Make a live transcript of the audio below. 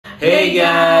Hey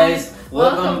guys,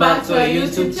 welcome back to our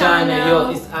YouTube channel.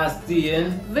 Yo, it's us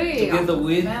Ian together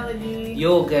with Melody.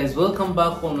 Yo guys, welcome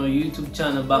back on our YouTube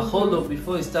channel. But hold up,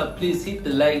 before you start, please hit the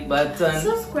like button,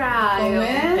 subscribe,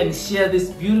 and share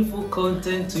this beautiful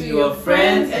content to your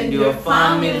friends and your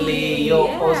family. Yo,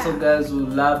 also guys, we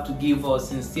would love to give our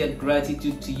sincere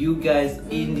gratitude to you guys,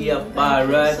 India,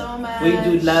 Bharat. We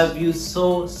do love you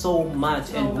so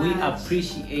much, and we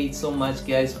appreciate so much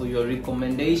guys for your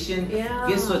recommendation.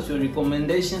 Guess what? Your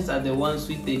recommendations are the ones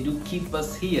which they do keep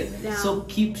us here. So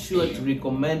keep sure to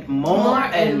recommend more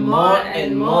and more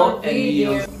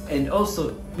videos, and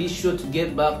also be sure to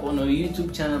get back on our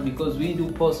YouTube channel because we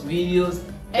do post videos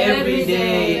every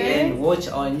day and watch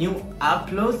our new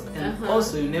uploads. And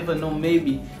also, you never know,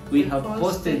 maybe we have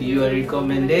posted your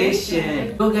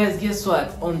recommendation. So guys, guess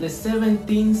what? On the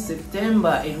 17th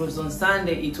September, it was on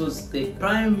Sunday, it was the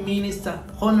Prime Minister,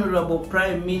 Honorable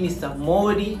Prime Minister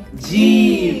Modi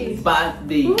G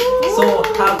birthday. So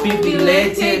happy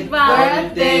belated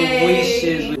birthday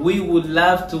wishes. We would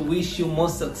love to wish you more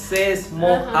success,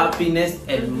 more happiness,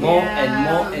 and more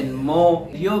and more.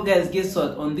 Yo guys, guess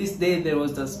what? On this day there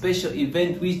was a special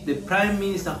event which the Prime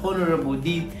Minister Honorable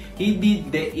did. He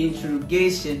did the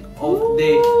inauguration of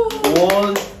the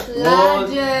world's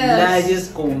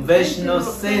largest conventional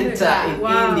center in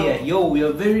India. Yo, we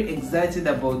are very excited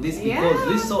about this because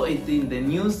we saw it in the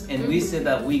news and we said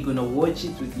that we're gonna watch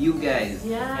it with you guys.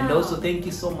 And also thank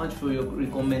you so much for your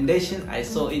recommendation. I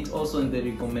saw it also in the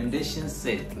recommendation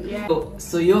set.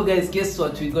 So yo guys, guess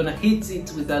what? We're gonna hit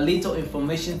it with a little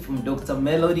information from Dr.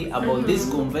 Melody about this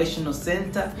conventional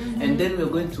center, and then we're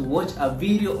going to watch a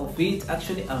video of it.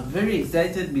 Actually, I'm very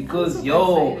excited because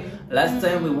last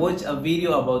time we watched a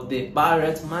video about the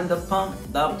Bharat Mandapam.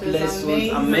 That place was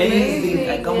amazing.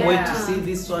 I can't wait to see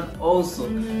this one also.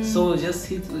 So just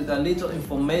hit with a little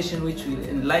information which will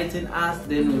enlighten us.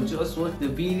 Then we'll just watch the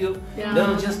video. Then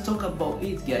we'll just talk about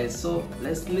it, guys. So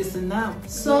let's listen now.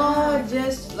 So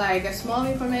just like a small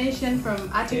information from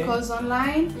articles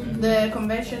online. The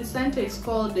convention center is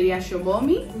called the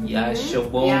Yashobhoomi.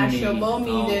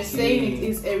 Yashobhoomi. They're saying it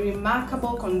is a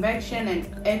remarkable convention and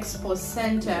expo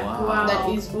center that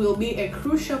will be a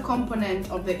crucial component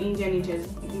of the Indian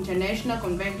International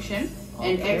Convention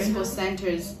and Expo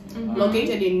Centers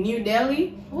located in New Delhi,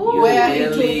 where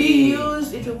it will be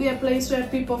used. It will be a place where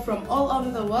people from all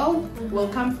over the world will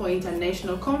come for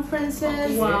international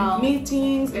conferences,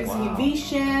 meetings,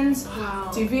 exhibitions,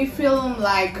 TV film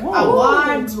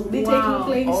awards will be taking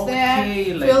place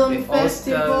there, like film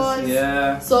festivals.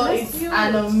 So it's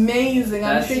an amazing.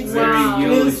 That's very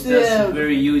huge. That's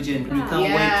very huge, and we can't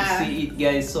wait to see it,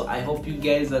 guys. So I hope you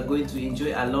guys are going to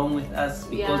enjoy along with us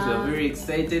because we are very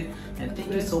excited. And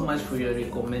thank you so much for your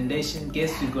recommendation.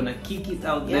 Guess we're gonna kick it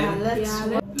out there.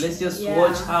 Let's just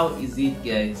watch how is it,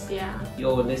 guys.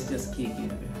 Yo, let's just kick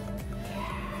it.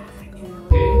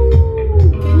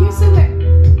 Can you see that?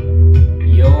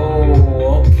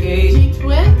 Yo, okay.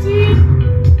 G20.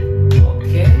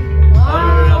 Okay.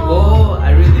 Honorable.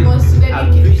 I really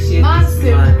appreciate massive,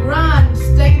 this man. grand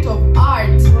state of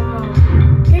art.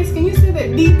 Guys, can you see the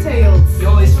details?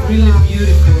 Yo, it's really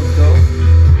beautiful though.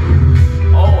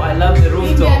 Oh, I love the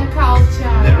rooftop. Indian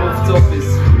culture. The rooftop is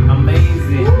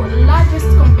amazing. Largest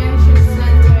convention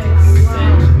centers.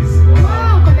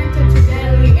 Wow, connected to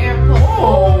Delhi Airport.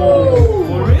 Oh,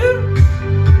 for real?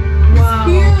 Wow.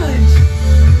 It's huge.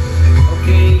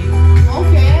 Okay.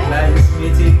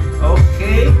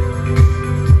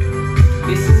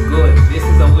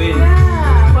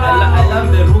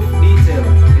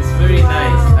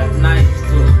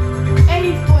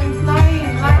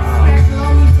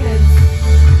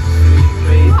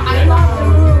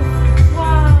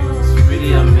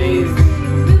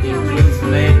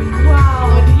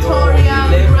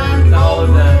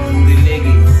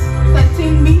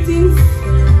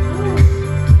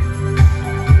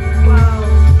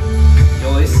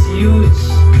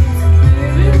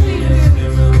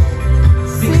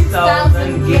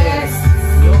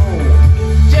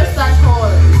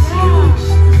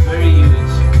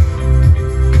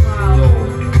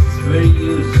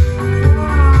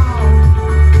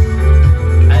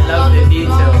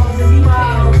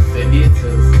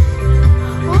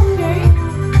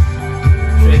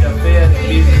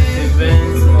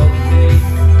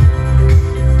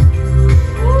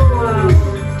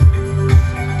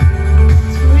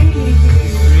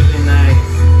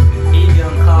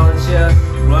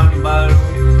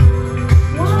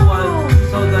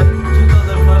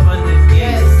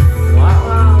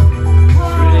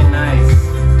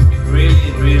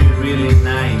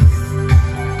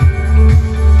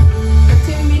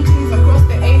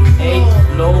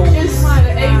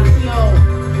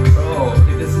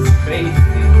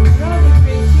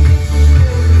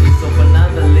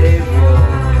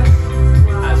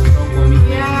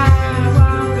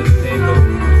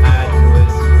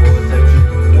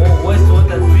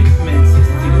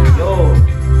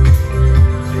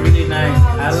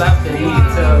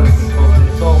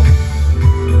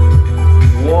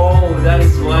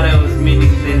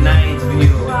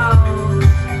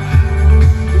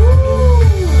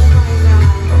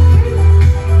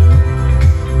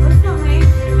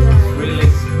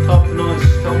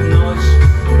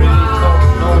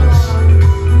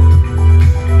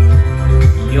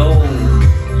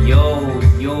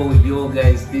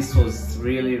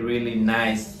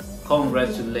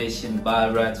 Congratulations,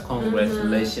 Bharat.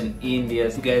 Congratulations, India.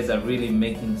 You guys are really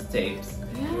making steps.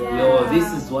 Yo, this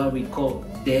is what we call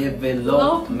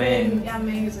development.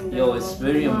 Amazing. Yo, it's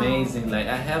very amazing. Like,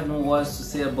 I have no words to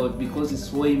say about it because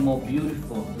it's way more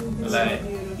beautiful. Like,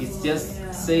 it just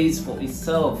says for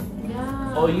itself.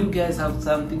 Or you guys have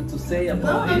something to say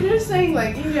about it? I'm just saying,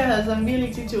 like, India has the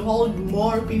ability to hold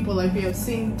more people. Like, we have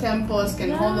seen temples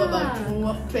can hold about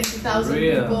 20,000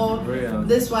 people.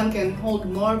 This one can hold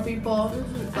more people.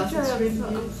 Plus, it's really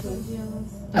beautiful.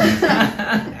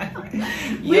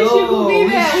 We should be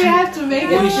there. We have to make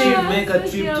We should make a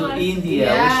trip to India.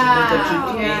 We should make a trip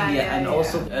to India. And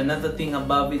also another thing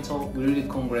about it all, we really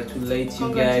congratulate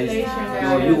you guys.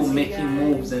 You're making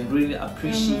moves and really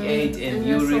appreciate, and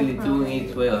you're really doing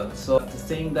it well. So after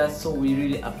saying that, so we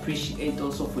really appreciate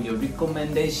also for your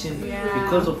recommendation.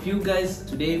 Because of you guys,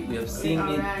 today we have seen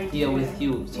it here with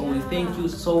you. So we thank you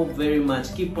so very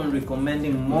much. Keep on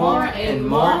recommending more and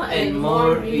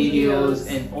more videos,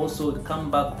 and also come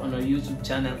back on our YouTube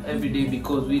channel every day,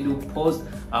 because we do post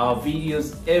our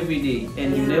videos every day,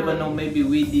 and you never know, maybe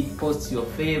we did post your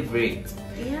favorite.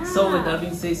 So with that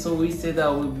being said, so we said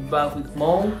that we'll be back with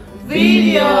more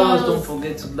videos. Don't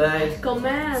forget to like,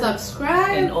 comment,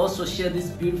 subscribe, and also share this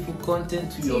beautiful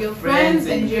content to your friends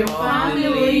and your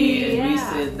family. And we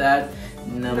said that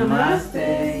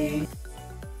namaste.